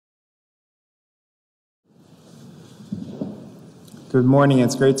Good morning.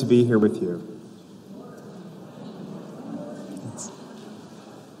 It's great to be here with you.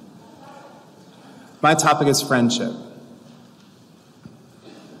 My topic is friendship.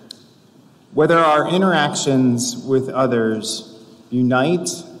 Whether our interactions with others unite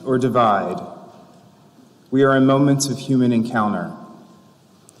or divide, we are in moments of human encounter.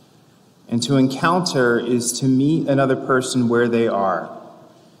 And to encounter is to meet another person where they are.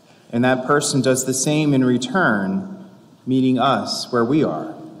 And that person does the same in return, meeting us where we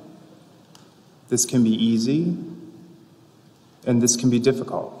are. This can be easy, and this can be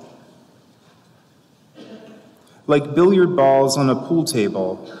difficult. Like billiard balls on a pool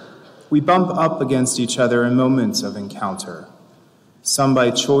table, we bump up against each other in moments of encounter, some by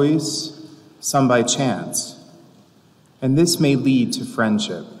choice, some by chance, and this may lead to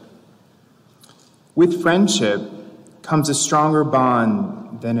friendship. With friendship comes a stronger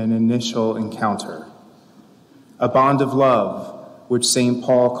bond than an initial encounter, a bond of love, which St.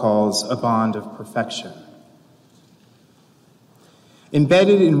 Paul calls a bond of perfection.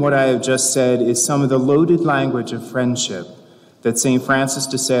 Embedded in what I have just said is some of the loaded language of friendship that St. Francis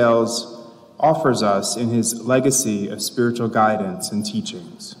de Sales offers us in his legacy of spiritual guidance and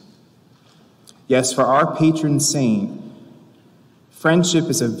teachings. Yes, for our patron saint, friendship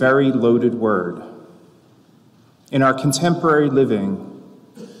is a very loaded word. In our contemporary living,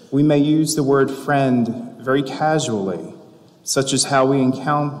 we may use the word friend very casually, such as how we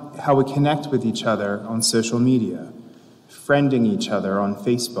connect with each other on social media, friending each other on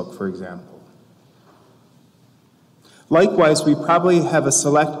Facebook, for example. Likewise, we probably have a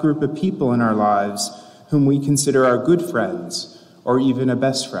select group of people in our lives whom we consider our good friends or even a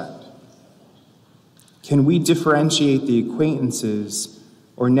best friend. Can we differentiate the acquaintances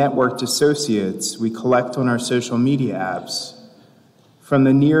or networked associates we collect on our social media apps from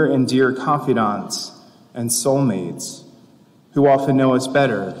the near and dear confidants and soulmates who often know us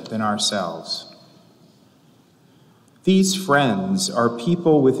better than ourselves? These friends are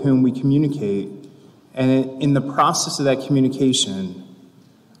people with whom we communicate, and in the process of that communication,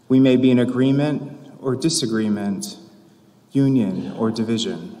 we may be in agreement or disagreement, union or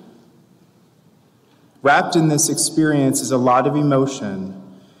division. Wrapped in this experience is a lot of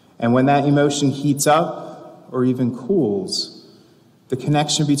emotion, and when that emotion heats up or even cools, the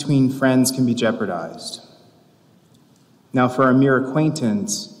connection between friends can be jeopardized. Now, for a mere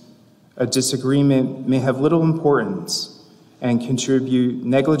acquaintance, a disagreement may have little importance and contribute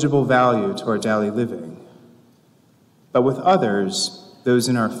negligible value to our daily living. But with others, those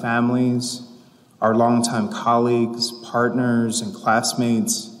in our families, our longtime colleagues, partners, and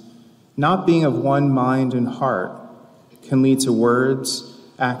classmates, not being of one mind and heart can lead to words,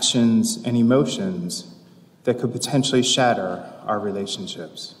 actions, and emotions that could potentially shatter our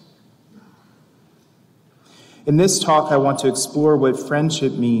relationships. In this talk, I want to explore what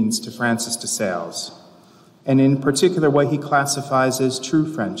friendship means to Francis de Sales, and in particular what he classifies as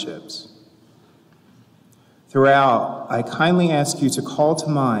true friendships. Throughout, I kindly ask you to call to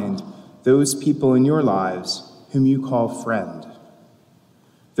mind those people in your lives whom you call friend,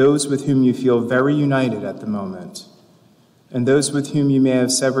 those with whom you feel very united at the moment, and those with whom you may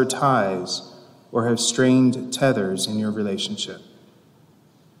have severed ties or have strained tethers in your relationship.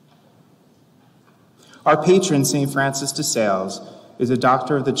 Our patron, St. Francis de Sales, is a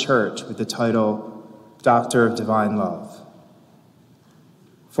doctor of the Church with the title Doctor of Divine Love.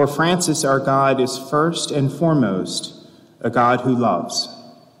 For Francis, our God is first and foremost a God who loves.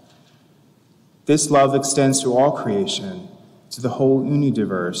 This love extends to all creation, to the whole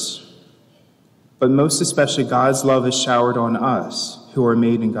universe, but most especially God's love is showered on us who are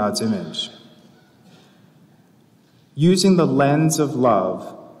made in God's image. Using the lens of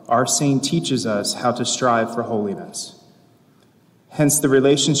love, our saint teaches us how to strive for holiness. Hence, the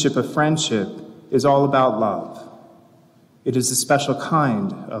relationship of friendship is all about love. It is a special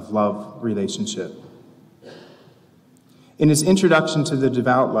kind of love relationship. In his introduction to the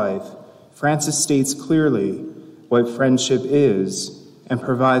devout life, Francis states clearly what friendship is and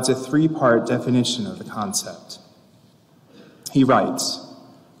provides a three-part definition of the concept. He writes,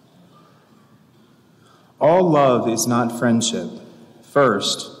 "All love is not friendship.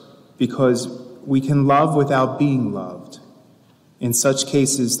 First, because we can love without being loved. In such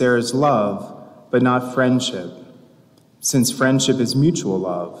cases, there is love, but not friendship, since friendship is mutual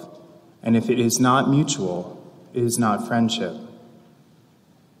love, and if it is not mutual, it is not friendship.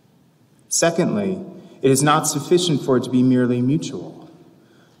 Secondly, it is not sufficient for it to be merely mutual.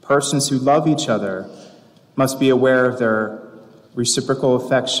 Persons who love each other must be aware of their reciprocal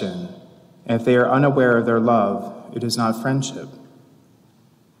affection, and if they are unaware of their love, it is not friendship.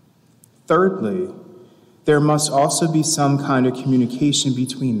 Thirdly, there must also be some kind of communication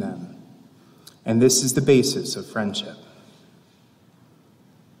between them. And this is the basis of friendship.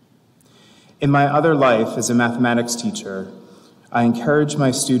 In my other life as a mathematics teacher, I encourage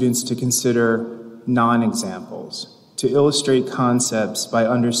my students to consider non-examples, to illustrate concepts by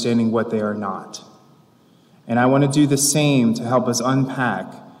understanding what they are not. And I want to do the same to help us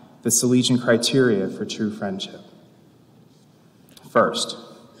unpack the Salesian criteria for true friendship. First,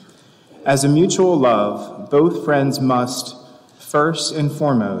 as a mutual love, both friends must, first and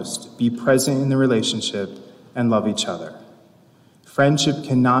foremost, be present in the relationship and love each other. Friendship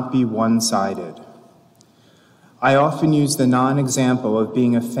cannot be one-sided. I often use the non-example of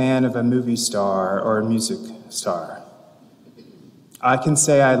being a fan of a movie star or a music star. I can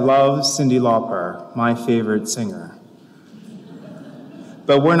say I love Cyndi Lauper, my favorite singer.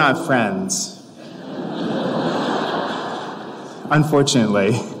 But we're not friends.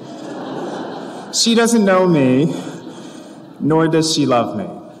 Unfortunately. She doesn't know me, nor does she love me.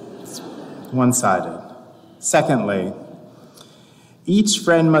 It's one-sided. Secondly, each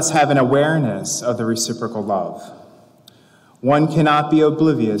friend must have an awareness of the reciprocal love. One cannot be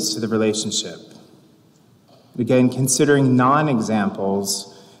oblivious to the relationship. Again, considering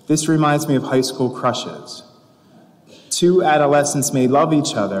non-examples, this reminds me of high school crushes. Two adolescents may love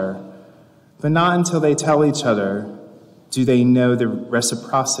each other, but not until they tell each other do they know the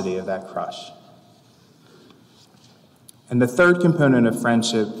reciprocity of that crush. And the third component of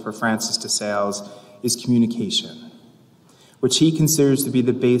friendship for Francis DeSales is communication, which he considers to be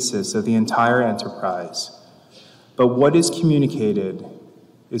the basis of the entire enterprise. But what is communicated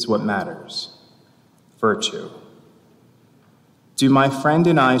is what matters. Virtue. Do my friend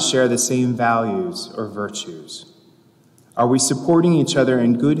and I share the same values or virtues? Are we supporting each other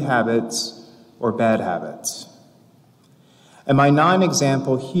in good habits or bad habits? And my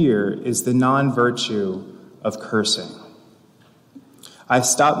non-example here is the non-virtue of cursing. I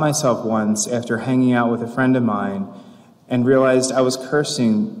stopped myself once after hanging out with a friend of mine and realized I was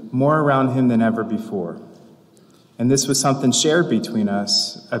cursing more around him than ever before. And this was something shared between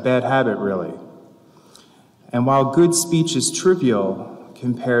us, a bad habit, really. And while good speech is trivial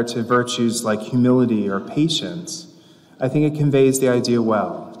compared to virtues like humility or patience, I think it conveys the idea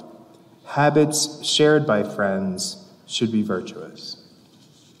well. Habits shared by friends should be virtuous.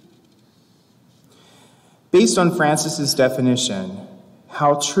 Based on Francis's definition,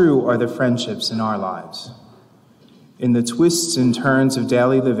 how true are the friendships in our lives? In the twists and turns of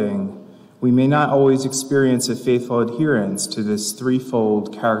daily living, we may not always experience a faithful adherence to this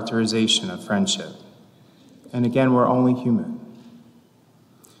threefold characterization of friendship. And again, we're only human.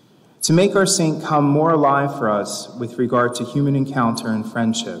 To make our saint come more alive for us with regard to human encounter and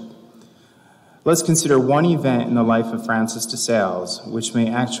friendship, let's consider one event in the life of Francis DeSales which may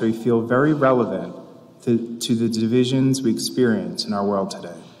actually feel very relevant to the divisions we experience in our world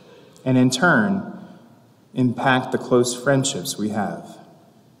today, and in turn, impact the close friendships we have.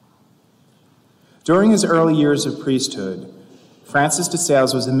 During his early years of priesthood, Francis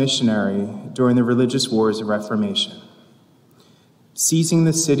DeSales was a missionary during the religious wars of Reformation. Seizing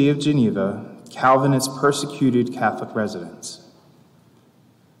the city of Geneva, Calvinists persecuted Catholic residents.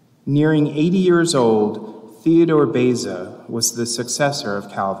 Nearing 80 years old, Theodore Beza was the successor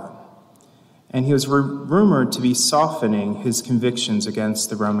of Calvin, and he was rumored to be softening his convictions against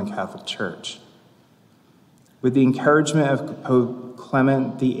the Roman Catholic Church. With the encouragement of Pope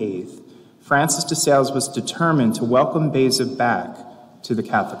Clement VIII, Francis DeSales was determined to welcome Beza back to the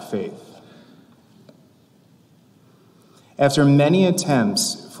Catholic faith. After many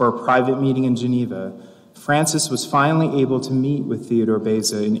attempts for a private meeting in Geneva, Francis was finally able to meet with Theodore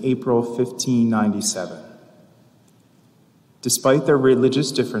Beza in April 1597. Despite their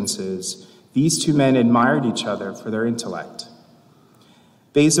religious differences, these two men admired each other for their intellect.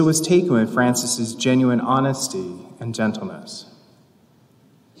 Beza was taken with Francis's genuine honesty and gentleness.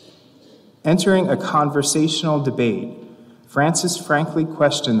 Entering a conversational debate, Francis frankly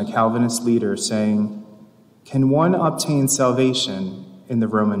questioned the Calvinist leader, saying, "Can one obtain salvation in the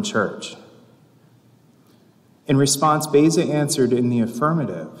Roman Church?" In response, Beza answered in the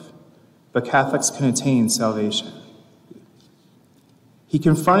affirmative, but Catholics can attain salvation. He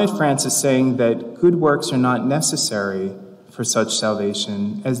confronted Francis, saying that good works are not necessary for such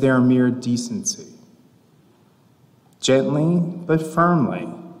salvation, as they are mere decency. Gently but firmly,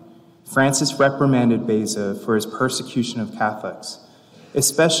 Francis reprimanded Beza for his persecution of Catholics,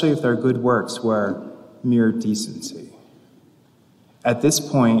 especially if their good works were mere decency. At this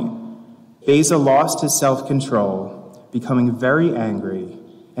point, Beza lost his self-control, becoming very angry,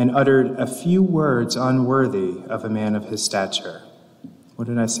 and uttered a few words unworthy of a man of his stature. What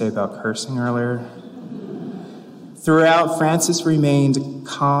did I say about cursing earlier? Throughout, Francis remained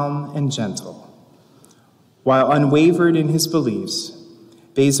calm and gentle. While unwavered in his beliefs,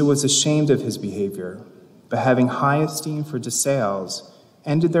 Beza was ashamed of his behavior, but having high esteem for DeSales,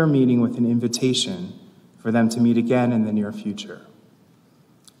 ended their meeting with an invitation for them to meet again in the near future.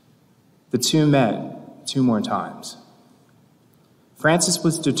 The two met 2 more times. Francis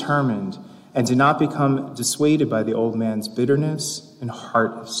was determined and did not become dissuaded by the old man's bitterness and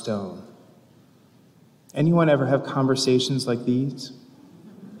heart of stone. Anyone ever have conversations like these?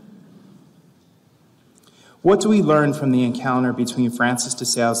 What do we learn from the encounter between Francis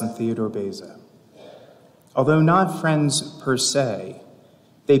DeSales and Theodore Beza? Although not friends per se,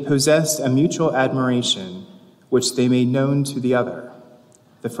 they possessed a mutual admiration which they made known to the other,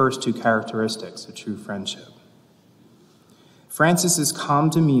 the first 2 characteristics of true friendship. Francis's calm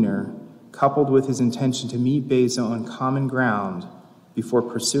demeanor, coupled with his intention to meet Beza on common ground before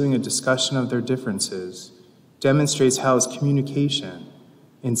pursuing a discussion of their differences, demonstrates how his communication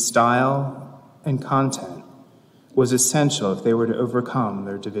in style and content was essential if they were to overcome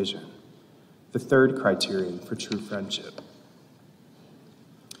their division, the third criterion for true friendship.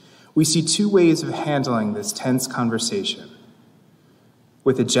 We see 2 ways of handling this tense conversation,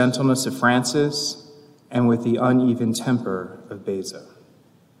 with the gentleness of Francis and with the uneven temper of Beza.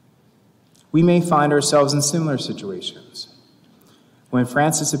 We may find ourselves in similar situations. When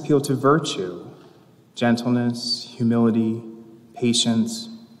Francis appealed to virtue, gentleness, humility, patience,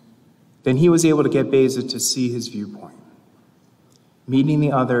 then he was able to get Beza to see his viewpoint, meeting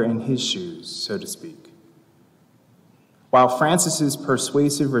the other in his shoes, so to speak. While Francis's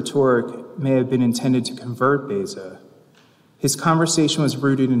persuasive rhetoric may have been intended to convert Beza, his conversation was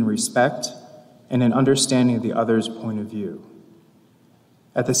rooted in respect and an understanding of the other's point of view.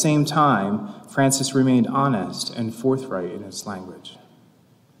 At the same time, Francis remained honest and forthright in his language.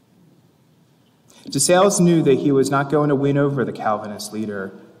 DeSales knew that he was not going to win over the Calvinist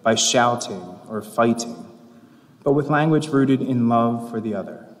leader by shouting or fighting, but with language rooted in love for the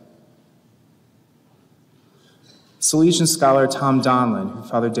other. Salesian scholar Tom Donlan, who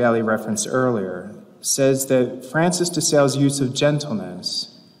Father Daly referenced earlier, says that Francis DeSales' use of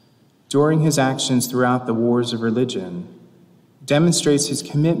gentleness during his actions throughout the wars of religion demonstrates his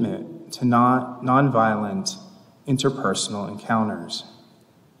commitment to nonviolent interpersonal encounters.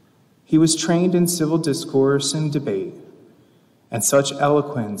 He was trained in civil discourse and debate, and such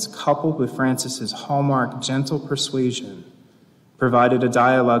eloquence, coupled with Francis's hallmark gentle persuasion, provided a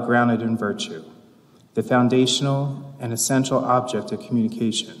dialogue grounded in virtue, the foundational and essential object of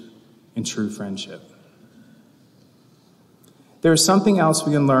communication in true friendship. There is something else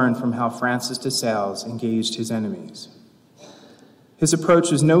we can learn from how Francis DeSales engaged his enemies. His approach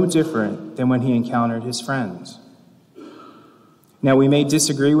was no different than when he encountered his friends. Now, we may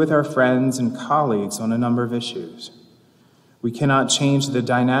disagree with our friends and colleagues on a number of issues. We cannot change the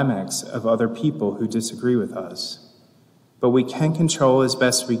dynamics of other people who disagree with us, but we can control as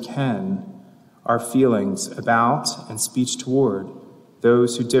best we can our feelings about and speech toward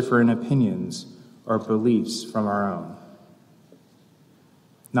those who differ in opinions or beliefs from our own.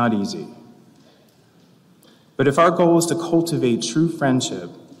 Not easy. But if our goal is to cultivate true friendship,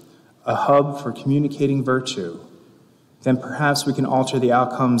 a hub for communicating virtue, then perhaps we can alter the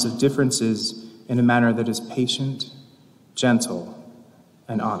outcomes of differences in a manner that is patient, gentle,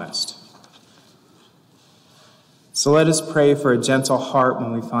 and honest. So let us pray for a gentle heart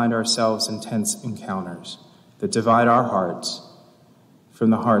when we find ourselves in tense encounters that divide our hearts from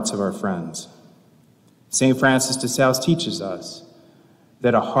the hearts of our friends. St. Francis de Sales teaches us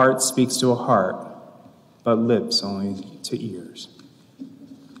that a heart speaks to a heart, but lips only to ears.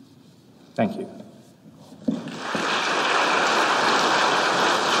 Thank you.